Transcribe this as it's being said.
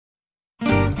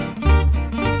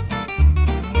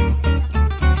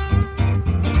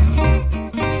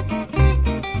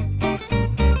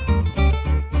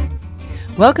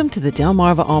Welcome to the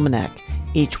Delmarva Almanac.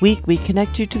 Each week we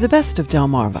connect you to the best of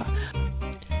Delmarva.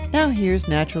 Now here's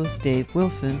Naturalist Dave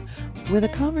Wilson with a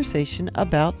conversation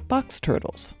about box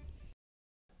turtles.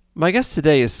 My guest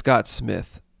today is Scott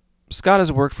Smith. Scott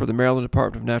has worked for the Maryland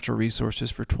Department of Natural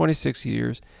Resources for 26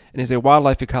 years and is a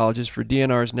wildlife ecologist for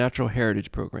DNR's Natural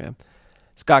Heritage Program.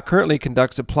 Scott currently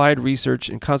conducts applied research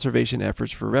and conservation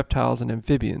efforts for reptiles and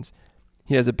amphibians.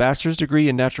 He has a bachelor's degree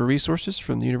in natural resources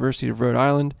from the University of Rhode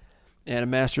Island and a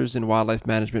master's in wildlife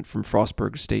management from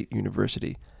Frostburg State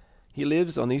University. He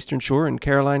lives on the Eastern Shore in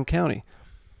Caroline County.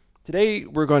 Today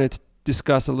we're going to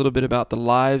discuss a little bit about the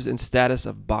lives and status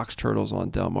of box turtles on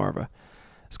Delmarva.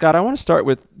 Scott, I want to start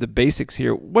with the basics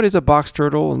here. What is a box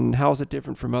turtle and how is it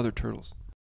different from other turtles?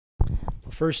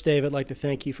 Well, first, Dave, I'd like to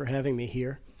thank you for having me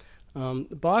here.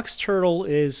 The box turtle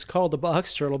is called the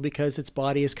box turtle because its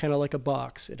body is kind of like a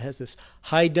box. It has this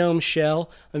high dome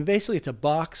shell, and basically it's a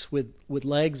box with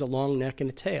legs, a long neck, and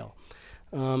a tail.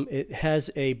 It has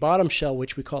a bottom shell,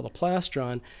 which we call the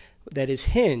plastron, that is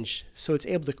hinged, so it's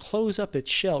able to close up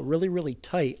its shell really, really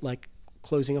tight, like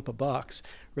closing up a box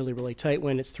really, really tight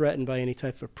when it's threatened by any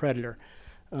type of predator.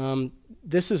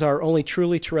 This is our only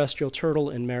truly terrestrial turtle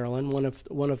in Maryland,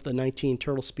 one of the 19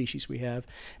 turtle species we have,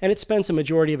 and it spends the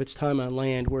majority of its time on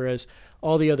land, whereas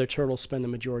all the other turtles spend the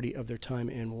majority of their time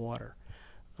in water.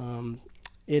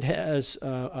 It has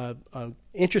a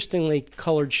interestingly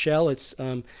colored shell.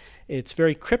 It's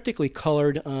very cryptically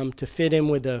colored to fit in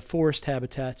with the forest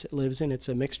habitats it lives in. It's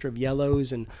a mixture of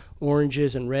yellows and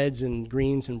oranges and reds and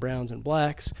greens and browns and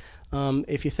blacks.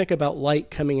 If you think about light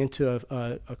coming into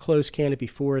a closed canopy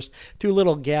forest through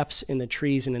little gaps in the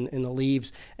trees and in the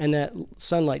leaves, and that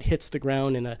sunlight hits the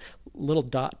ground in a little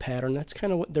dot pattern, that's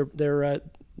kind of what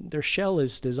their shell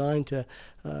is designed to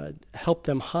help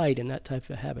them hide in that type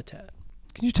of habitat.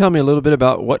 Can you tell me a little bit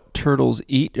about what turtles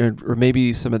eat or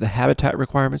maybe some of the habitat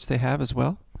requirements they have as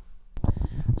well?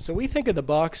 So we think of the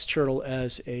box turtle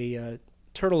as a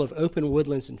turtle of open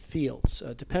woodlands and fields.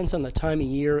 Depends on the time of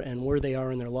year and where they are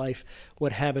in their life,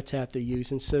 what habitat they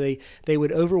use. And so they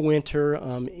would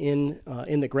overwinter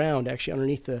in the ground, actually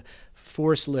underneath the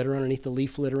forest litter, underneath the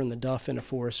leaf litter and the duff in a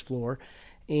forest floor.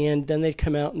 And then they'd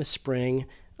come out in the spring,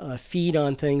 feed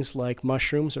on things like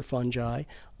mushrooms or fungi,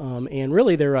 and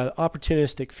really they're an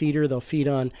opportunistic feeder. They'll feed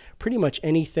on pretty much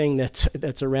anything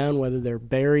that's around, whether they're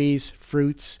berries,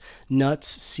 fruits, nuts,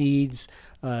 seeds,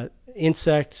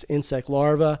 insects, insect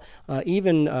larvae,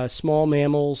 even small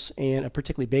mammals, and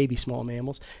particularly baby small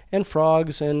mammals, and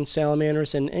frogs and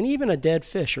salamanders, and even a dead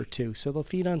fish or two. So they'll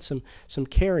feed on some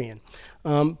carrion.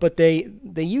 But they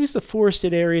use the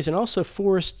forested areas and also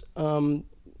forest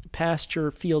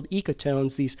pasture field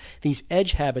ecotones, these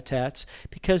edge habitats,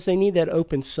 because they need that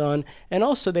open sun, and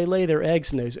also they lay their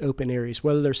eggs in those open areas,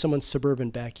 whether they're someone's suburban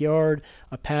backyard,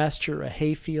 a pasture, a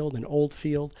hayfield, an old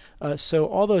field. So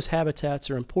all those habitats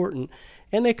are important,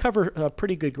 and they cover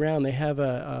pretty good ground. They have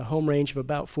a home range of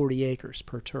about 40 acres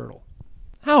per turtle.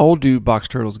 How old do box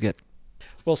turtles get?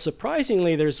 Well,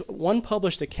 surprisingly, there's one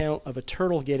published account of a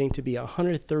turtle getting to be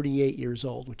 138 years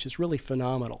old, which is really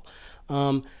phenomenal.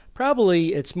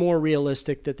 Probably it's more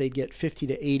realistic that they get 50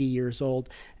 to 80 years old.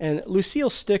 And Lucille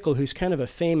Stickle, who's kind of a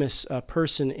famous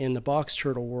person in the box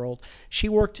turtle world, she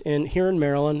worked here in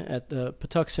Maryland at the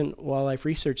Patuxent Wildlife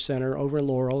Research Center over in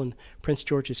Laurel in Prince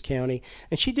George's County.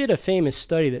 And she did a famous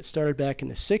study that started back in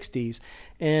the 60s.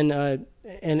 And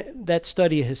that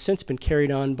study has since been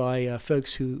carried on by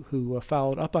folks who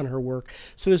followed up on her work.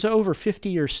 So there's an over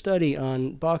 50-year study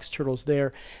on box turtles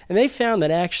there. And they found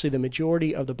that actually the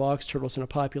majority of the box turtles in a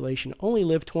population only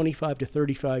live 25 to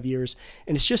 35 years.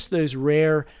 And it's just those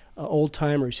rare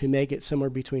old-timers who make it somewhere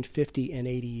between 50 and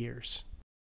 80 years.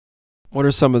 What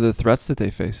are some of the threats that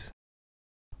they face?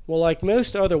 Well, like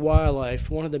most other wildlife,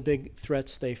 one of the big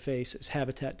threats they face is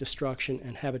habitat destruction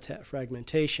and habitat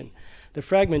fragmentation. The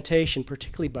fragmentation,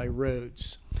 particularly by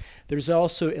roads. There's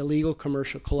also illegal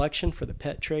commercial collection for the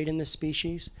pet trade in this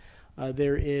species.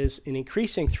 There is an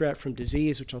increasing threat from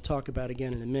disease, which I'll talk about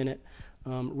again in a minute.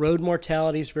 Road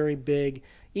mortality is very big.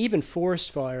 Even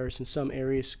forest fires in some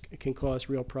areas can cause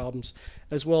real problems,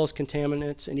 as well as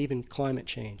contaminants and even climate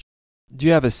change. Do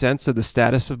you have a sense of the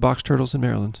status of box turtles in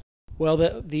Maryland? Well,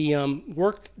 the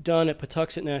work done at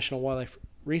Patuxent National Wildlife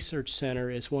Research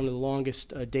Center is one of the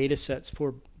longest data sets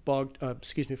for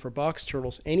box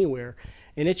turtles anywhere,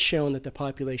 and it's shown that the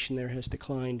population there has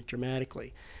declined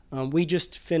dramatically. We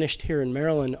just finished here in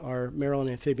Maryland our Maryland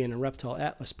Amphibian and Reptile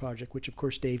Atlas project, which of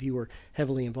course, Dave, you were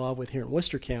heavily involved with here in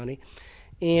Worcester County.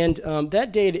 And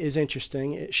that data is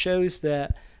interesting. It shows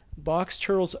that box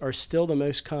turtles are still the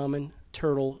most common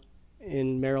turtle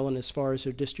in Maryland as far as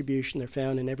their distribution. They're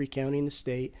found in every county in the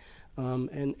state.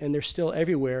 and they're still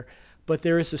everywhere. But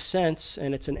there is a sense,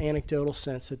 and it's an anecdotal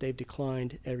sense, that they've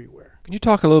declined everywhere. Can you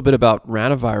talk a little bit about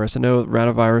ranavirus? I know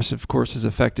ranavirus, of course, has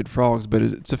affected frogs, but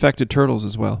it's affected turtles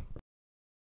as well.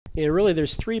 Yeah, really,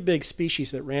 there's 3 big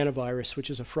species that ranavirus, which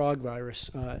is a frog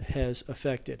virus, has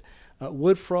affected.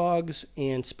 Wood frogs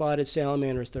and spotted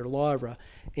salamanders, they're larvae.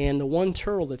 And the one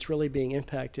turtle that's really being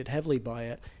impacted heavily by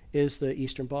it is the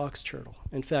eastern box turtle.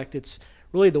 In fact, it's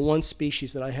really the one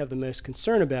species that I have the most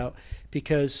concern about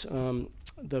because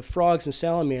the frogs and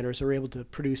salamanders are able to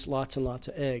produce lots and lots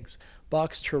of eggs.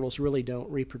 Box turtles really don't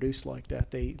reproduce like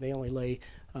that. They only lay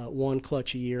 1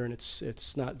 clutch a year, and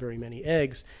it's not very many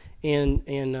eggs. And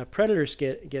predators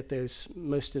get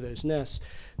most of those nests.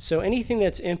 So anything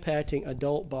that's impacting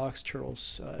adult box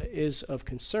turtles is of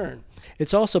concern.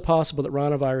 It's also possible that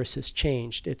ranavirus has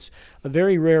changed. It's a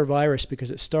very rare virus because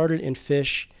it started in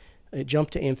fish, it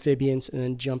jumped to amphibians, and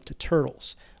then jumped to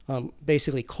turtles.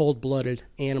 Basically cold-blooded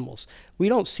animals. We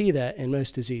don't see that in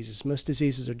most diseases. Most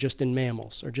diseases are just in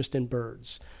mammals, or just in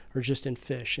birds, or just in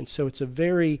fish. And so it's a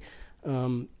very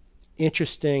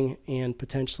interesting and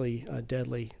potentially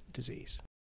deadly disease.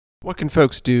 What can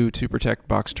folks do to protect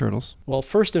box turtles? Well,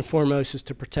 first and foremost is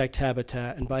to protect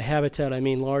habitat. And by habitat, I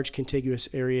mean large contiguous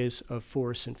areas of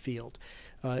forest and field.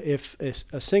 If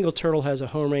a single turtle has a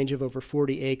home range of over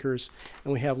 40 acres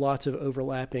and we have lots of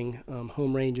overlapping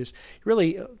home ranges,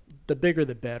 really the bigger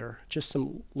the better, just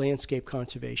some landscape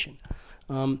conservation.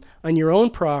 On your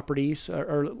own properties,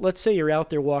 or let's say you're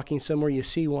out there walking somewhere, you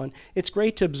see one, it's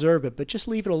great to observe it, but just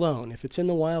leave it alone. If it's in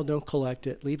the wild, don't collect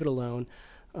it, leave it alone.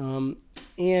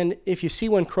 And if you see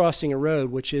one crossing a road,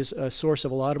 which is a source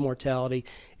of a lot of mortality,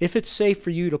 if it's safe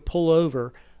for you to pull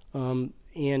over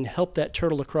and help that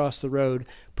turtle across the road,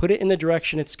 put it in the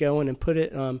direction it's going and put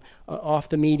it off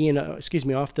the median,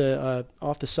 off the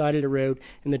side of the road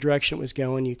in the direction it was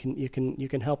going. You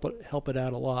can help it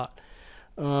out a lot.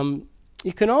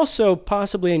 You can also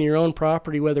possibly in your own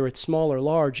property, whether it's small or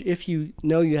large, if you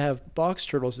know you have box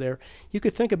turtles there, you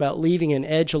could think about leaving an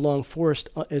edge along forest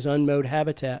as unmowed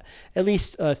habitat, at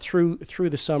least through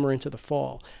the summer into the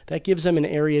fall. That gives them an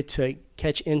area to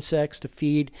catch insects, to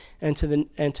feed, and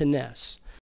to nest.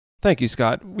 Thank you,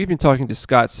 Scott. We've been talking to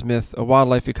Scott Smith, a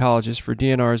wildlife ecologist for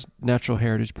DNR's Natural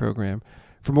Heritage Program.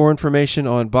 For more information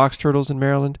on box turtles in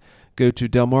Maryland, go to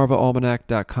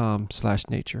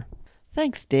delmarvaalmanac.com/nature.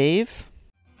 Thanks, Dave.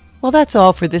 Well, that's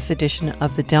all for this edition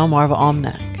of the Delmarva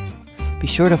Almanac. Be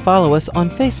sure to follow us on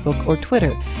Facebook or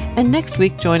Twitter, and next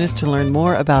week join us to learn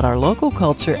more about our local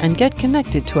culture and get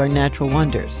connected to our natural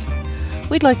wonders.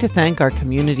 We'd like to thank our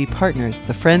community partners,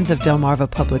 the Friends of Delmarva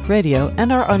Public Radio,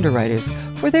 and our underwriters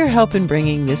for their help in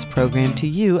bringing this program to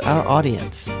you, our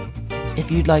audience. If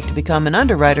you'd like to become an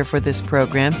underwriter for this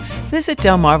program, visit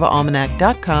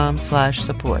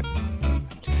delmarvaalmanac.com/support.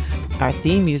 Our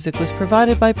theme music was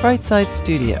provided by Brightside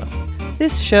Studio.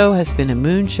 This show has been a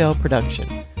Moonshell production.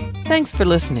 Thanks for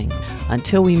listening.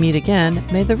 Until we meet again,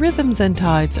 may the rhythms and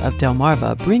tides of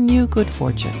Delmarva bring you good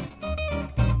fortune.